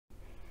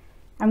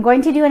I'm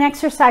going to do an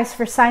exercise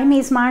for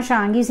Siamese Mah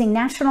Jongg using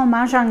National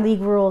Mah Jongg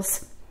League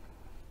rules.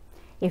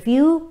 If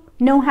you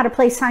know how to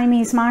play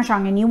Siamese Mah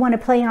Jongg and you want to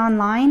play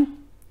online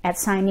at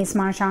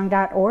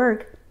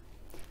siamesemahjongg.org,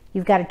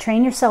 you've got to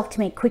train yourself to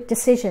make quick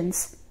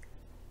decisions.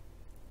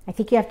 I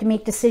think you have to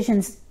make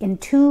decisions in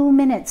 2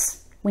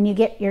 minutes when you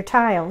get your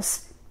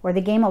tiles, or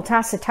the game will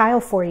toss a tile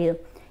for you.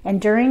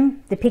 And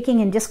during the picking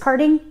and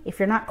discarding, if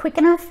you're not quick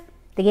enough,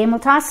 the game will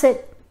toss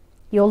it.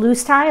 You'll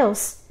lose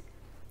tiles.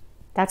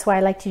 That's why I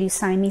like to do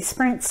Siamese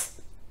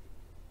Sprints.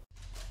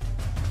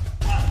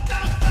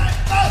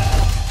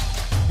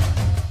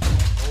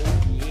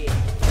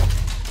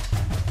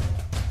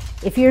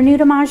 If you're new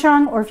to Mah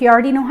Jongg, or if you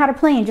already know how to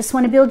play and just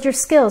want to build your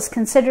skills,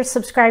 consider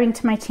subscribing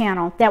to my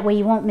channel. That way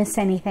you won't miss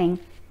anything.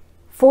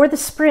 For the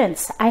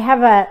sprints, I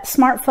have a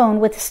smartphone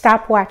with a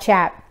stopwatch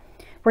app.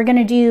 We're going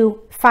to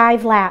do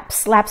 5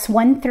 laps. Laps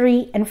 1,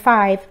 3, and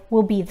 5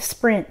 will be the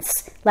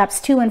sprints.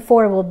 Laps 2 and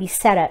 4 will be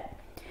setup.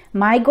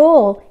 My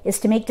goal is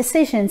to make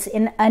decisions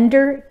in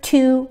under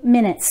 2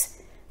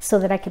 minutes so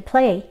that I could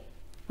play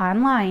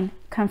online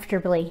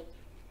comfortably.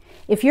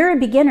 If you're a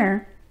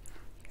beginner,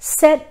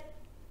 set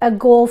a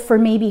goal for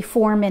maybe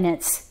 4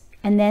 minutes,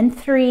 and then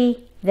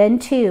 3, then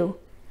 2.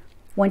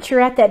 Once you're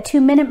at that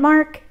 2-minute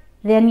mark,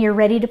 then you're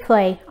ready to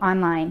play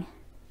online.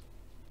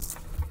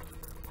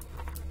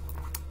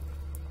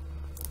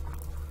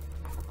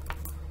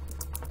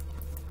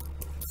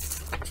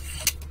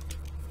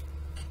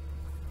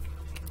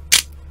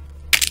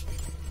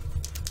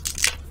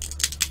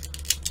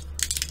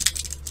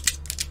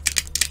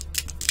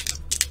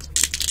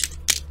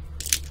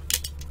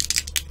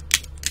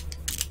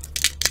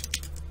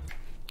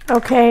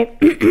 Okay,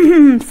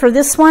 for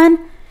this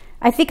one,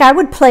 I think I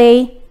would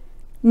play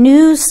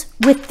news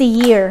with the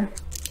year.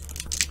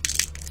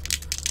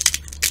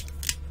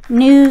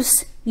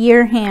 News,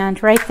 year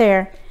hand, right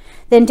there.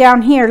 Then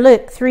down here,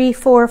 look, 3,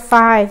 4,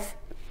 5.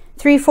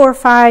 3, 4,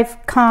 5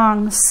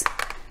 Kongs.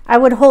 I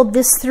would hold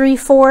this 3,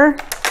 4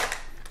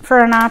 for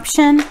an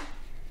option.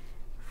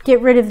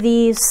 Get rid of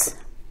these.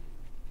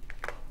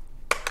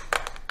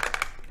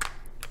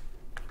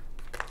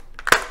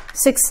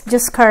 6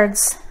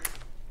 discards.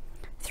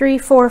 3,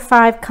 4,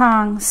 5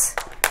 Kongs.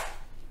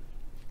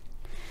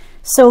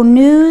 So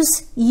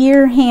news,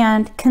 year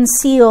hand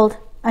concealed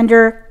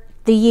under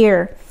the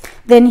year.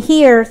 Then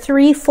here,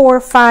 3, 4,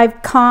 5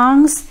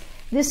 Kongs.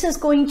 This is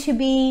going to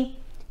be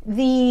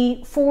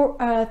the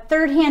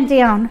third hand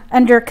down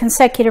under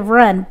consecutive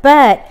run.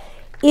 But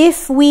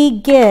if we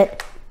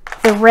get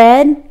the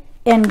red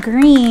and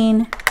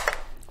green,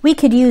 we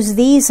could use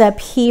these up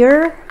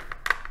here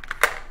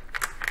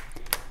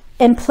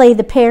and play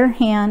the pair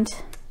hand.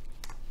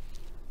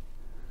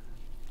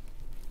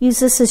 Use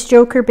this as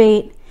joker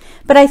bait.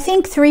 But I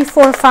think 3,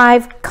 4,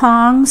 5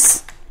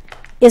 Kongs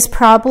is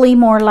probably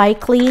more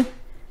likely.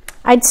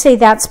 I'd say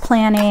that's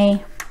plan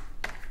A.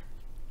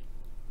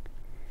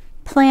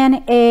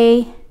 Plan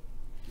A,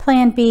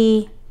 plan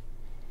B.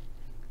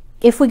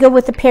 If we go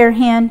with the pair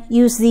hand,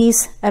 use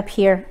these up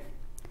here.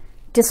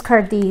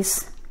 Discard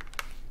these.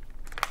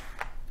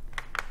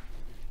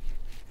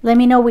 Let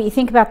me know what you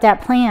think about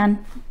that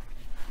plan.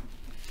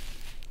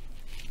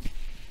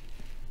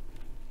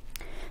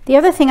 The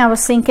other thing I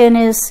was thinking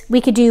is we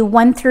could do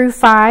 1 through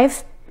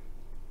 5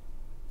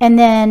 and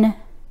then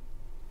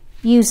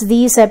use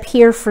these up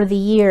here for the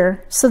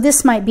year. So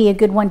this might be a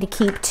good one to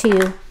keep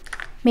too.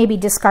 Maybe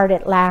discard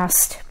it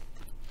last.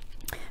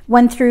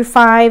 1 through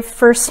 5,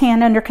 first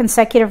hand under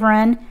consecutive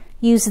run.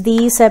 Use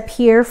these up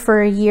here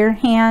for a year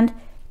hand.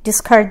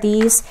 Discard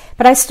these.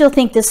 But I still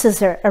think this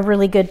is a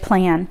really good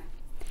plan.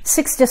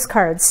 6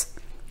 discards.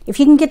 If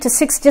you can get to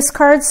 6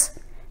 discards,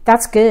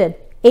 that's good.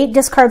 8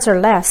 discards or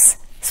less.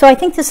 So I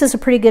think this is a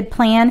pretty good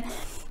plan.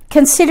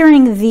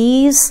 Considering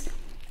these,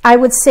 I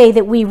would say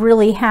that we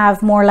really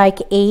have more like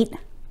 8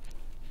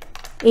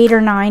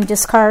 or 9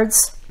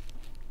 discards.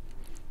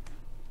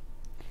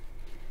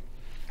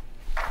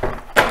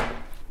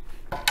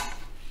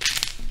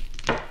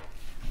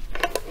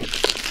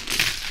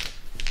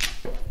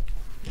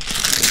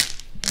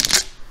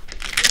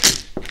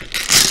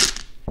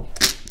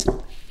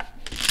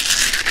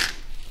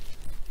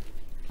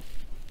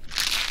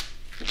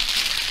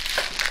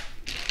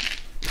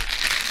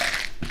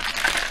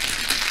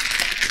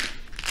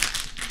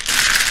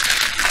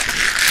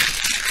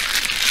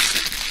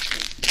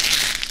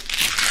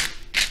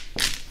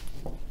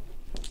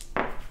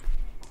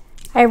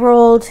 I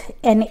rolled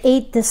an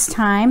 8 this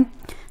time,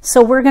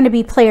 so we're going to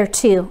be player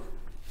 2.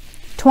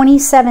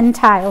 27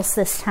 tiles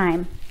this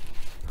time.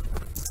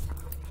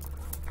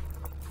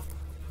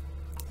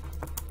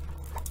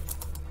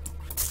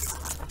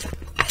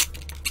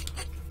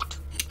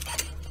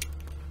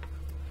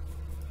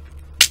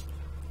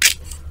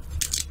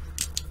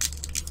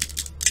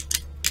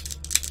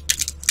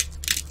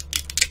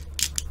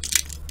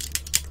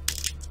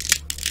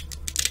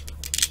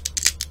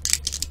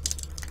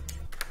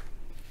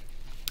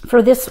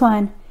 For this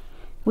one,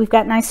 we've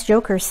got nice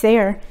jokers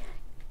there.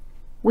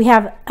 We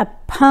have a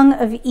pung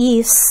of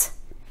East.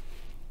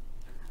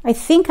 I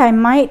think I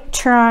might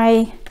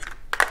try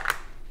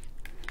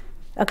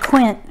a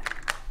quint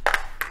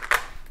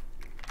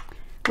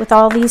with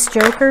all these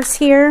jokers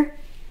here,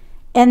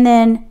 and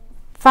then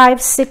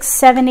 5, 6,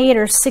 7, 8,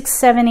 or 6,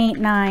 7, 8,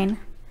 9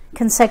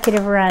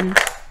 consecutive run.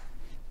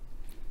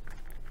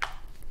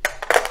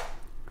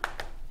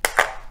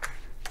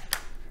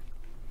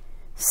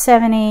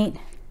 Seven, 8,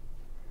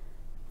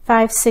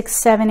 5, 6,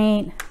 7,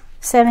 8,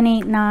 7,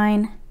 8,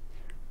 9.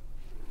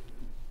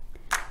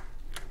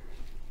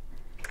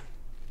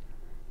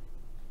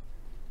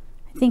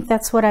 I think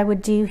that's what I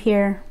would do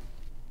here.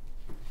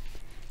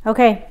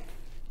 Okay.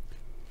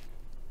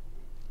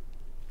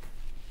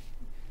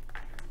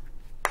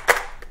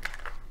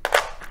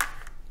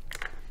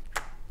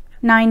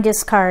 Nine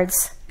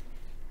discards.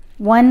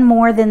 One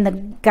more than the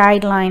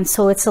guideline,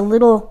 so it's a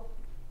little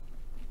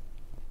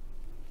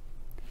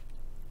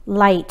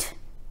light,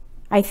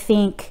 I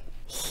think,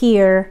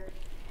 here.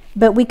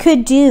 But we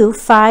could do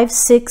 5,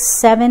 6,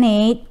 7,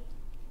 8.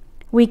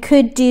 We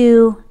could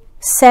do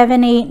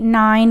 7, 8,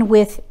 9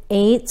 with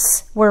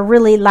 8s. We're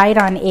really light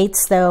on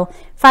 8s though.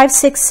 5,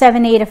 6,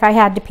 7, 8 if I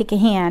had to pick a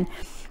hand.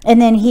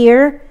 And then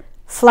here,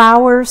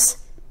 flowers,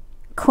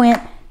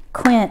 quint,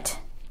 quint.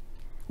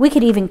 We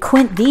could even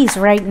quint these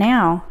right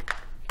now.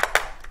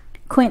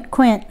 Quint,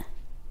 quint.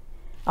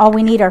 All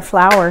we need are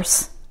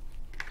flowers.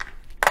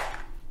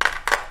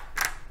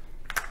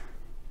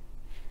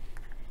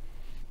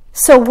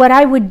 So what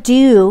I would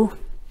do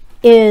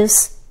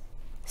is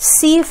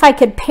see if I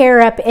could pair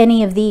up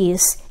any of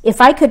these.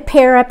 If I could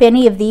pair up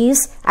any of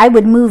these, I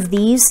would move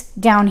these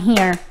down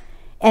here.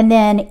 And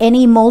then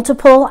any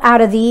multiple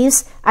out of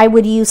these, I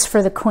would use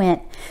for the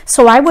quint.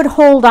 So I would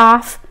hold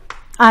off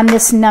on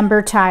this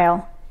number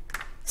tile.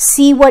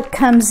 See what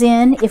comes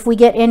in if we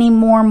get any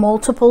more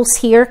multiples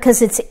here,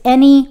 because it's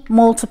any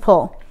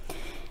multiple.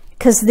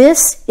 Because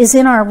this is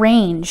in our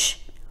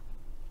range.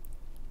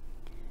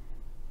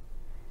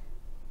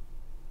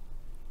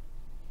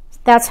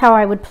 That's how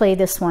I would play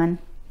this one.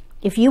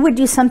 If you would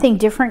do something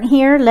different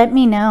here, let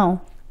me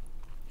know.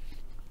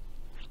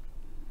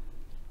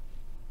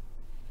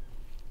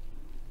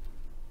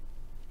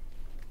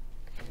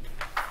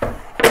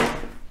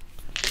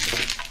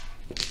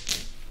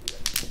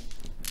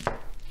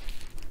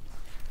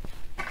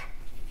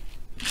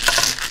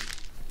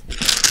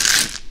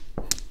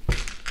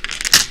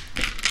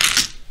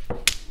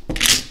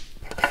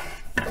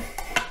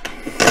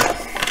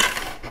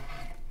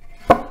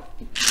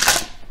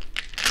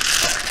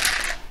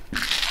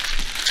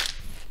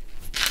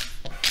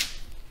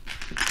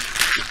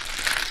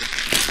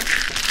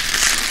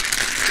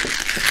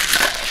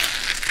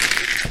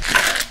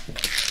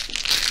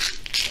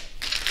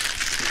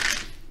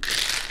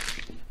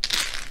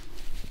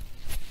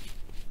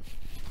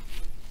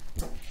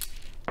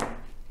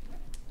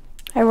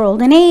 I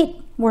rolled an 8.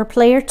 We're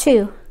player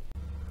 2.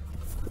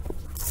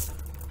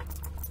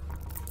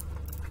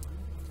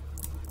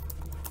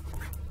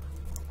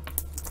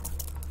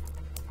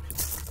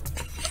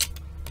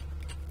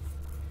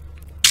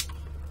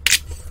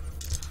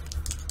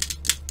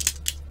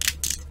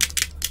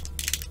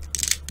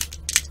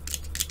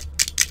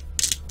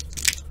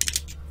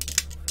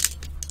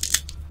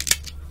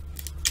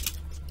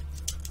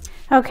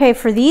 Okay,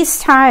 for these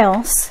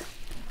tiles,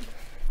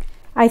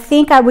 I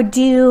think I would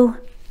do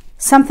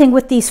something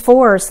with these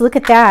 4s. Look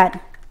at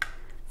that.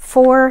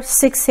 4,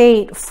 6,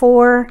 8,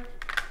 4.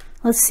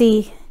 Let's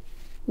see.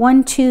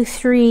 1, 2,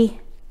 3.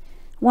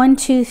 1,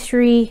 2,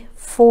 3,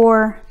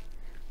 4.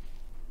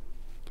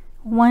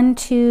 1,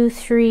 2,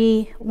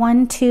 3.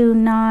 1, 2,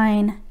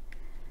 9.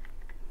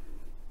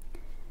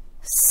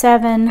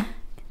 7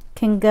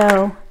 can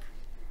go.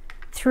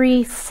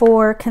 3,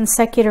 4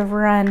 consecutive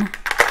run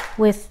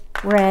with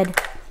red.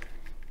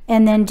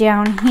 And then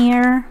down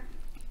here,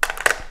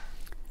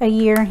 a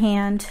year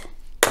hand.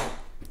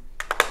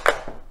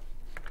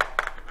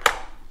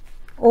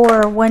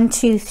 Or 1,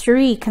 2,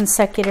 3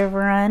 consecutive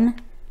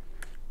run,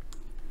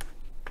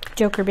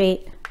 joker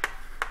bait.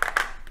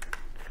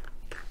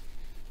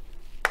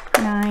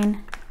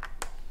 9,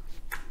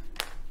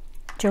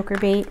 joker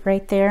bait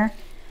right there.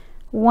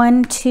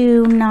 1,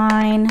 2,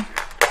 9,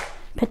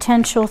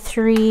 potential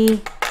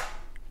 3,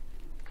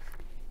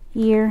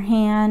 year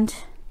hand,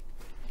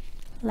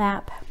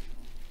 lap.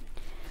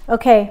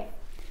 Okay,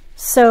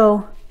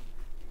 so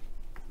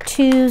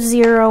 2,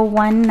 0,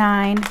 1,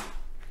 9.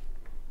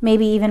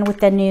 Maybe even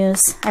with the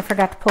news. I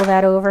forgot to pull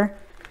that over.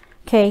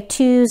 Okay,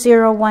 2,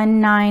 0,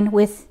 1, 9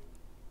 with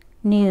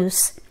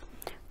news.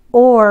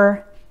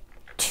 Or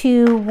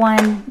 2,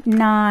 1,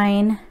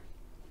 9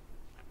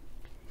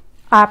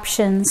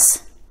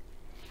 options.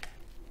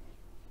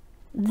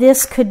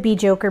 This could be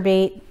joker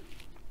bait,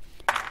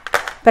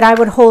 but I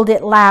would hold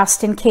it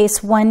last in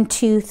case 1,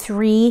 2,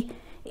 3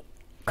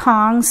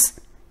 Kongs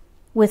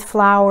with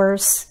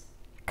flowers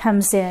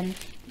comes in.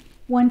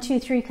 1, 2,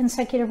 3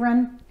 consecutive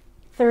run.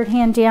 Third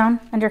hand down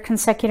under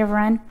consecutive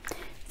run.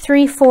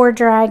 3, 4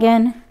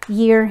 dragon,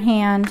 year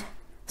hand.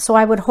 So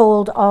I would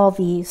hold all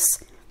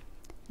these.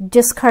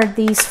 Discard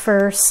these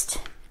first.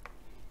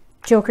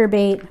 Joker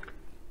bait.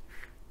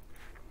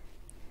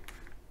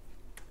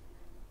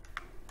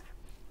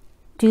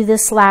 Do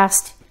this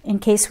last. in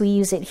case we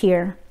use it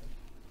here.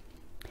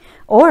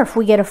 Or if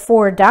we get a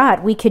 4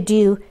 dot, we could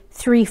do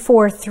 3,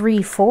 4,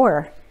 3,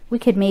 4. We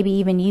could maybe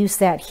even use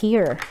that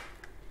here.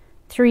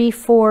 3,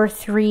 4,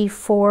 3,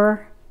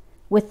 4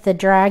 with the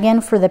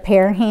dragon for the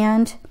pair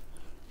hand.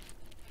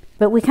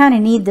 But we kind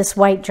of need this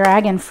white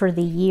dragon for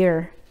the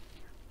year.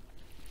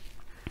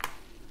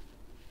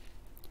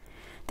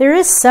 There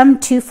is some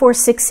 2, 4,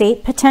 6,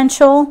 8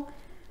 potential.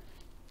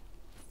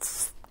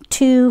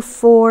 2,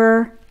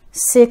 4,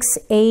 6,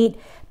 8,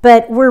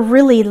 but we're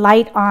really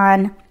light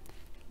on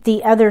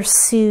the other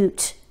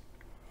suit,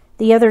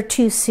 the other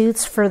 2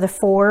 suits for the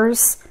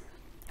 4s,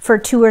 for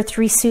 2 or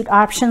 3 suit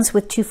options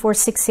with 2, 4,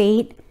 6,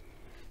 8.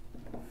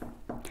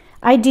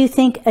 I do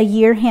think a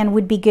year hand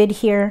would be good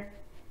here,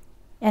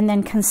 and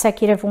then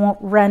consecutive won't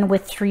run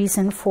with 3s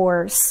and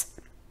 4s.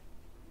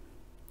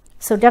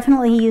 So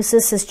definitely use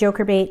this as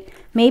joker bait.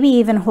 Maybe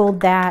even hold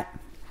that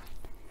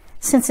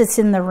since it's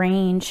in the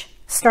range.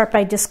 Start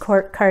by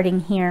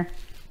discarding here.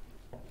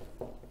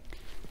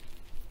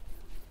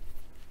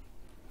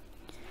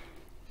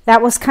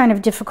 That was kind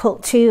of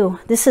difficult too.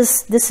 This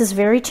is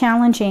very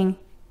challenging.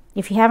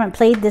 If you haven't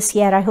played this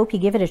yet, I hope you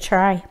give it a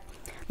try.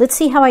 Let's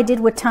see how I did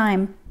with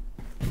time.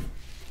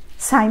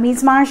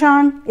 Siamese Mah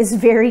Jongg is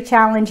very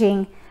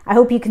challenging. I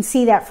hope you can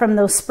see that from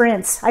those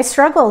sprints. I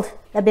struggled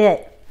a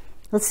bit.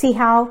 Let's see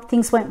how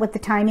things went with the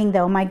timing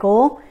though. My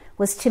goal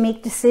was to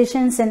make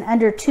decisions in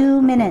under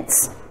 2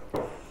 minutes.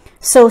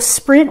 So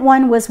sprint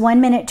 1 was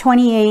 1 minute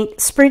 28,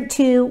 sprint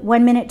 2,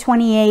 1 minute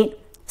 28,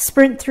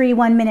 sprint 3,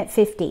 1 minute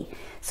 50.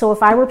 So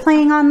if I were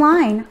playing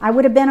online, I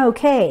would have been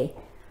okay.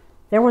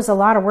 There was a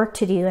lot of work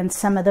to do in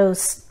some of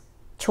those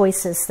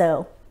choices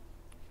though.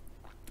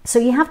 So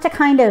you have to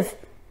kind of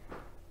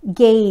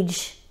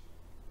gauge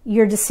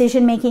your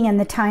decision making and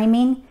the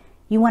timing.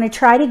 You want to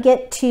try to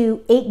get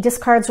to 8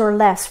 discards or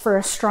less for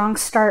a strong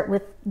start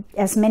with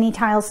as many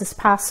tiles as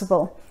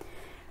possible.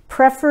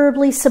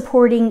 Preferably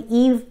supporting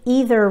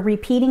either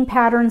repeating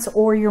patterns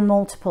or your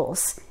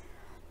multiples.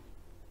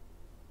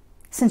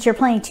 Since you're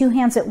playing 2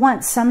 hands at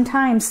once,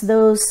 sometimes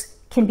those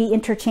can be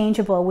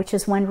interchangeable, which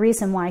is one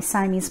reason why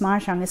Siamese Mah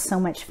Jongg is so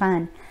much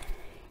fun.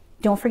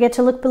 Don't forget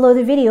to look below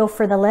the video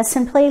for the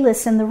lesson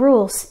playlist and the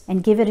rules,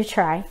 and give it a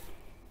try.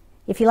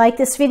 If you like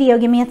this video,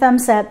 give me a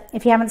thumbs up.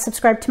 If you haven't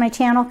subscribed to my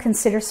channel,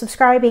 consider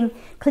subscribing.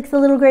 Click the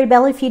little gray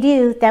bell if you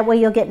do. That way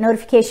you'll get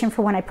notification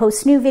for when I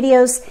post new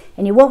videos,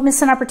 and you won't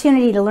miss an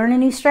opportunity to learn a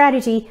new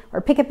strategy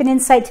or pick up an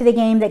insight to the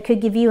game that could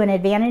give you an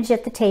advantage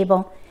at the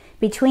table.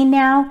 Between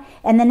now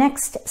and the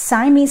next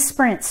Siamese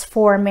Sprints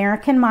for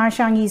American Mah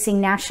Jongg using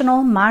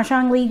National Mah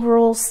Jongg League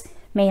rules,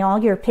 may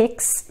all your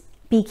picks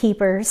be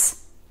keepers.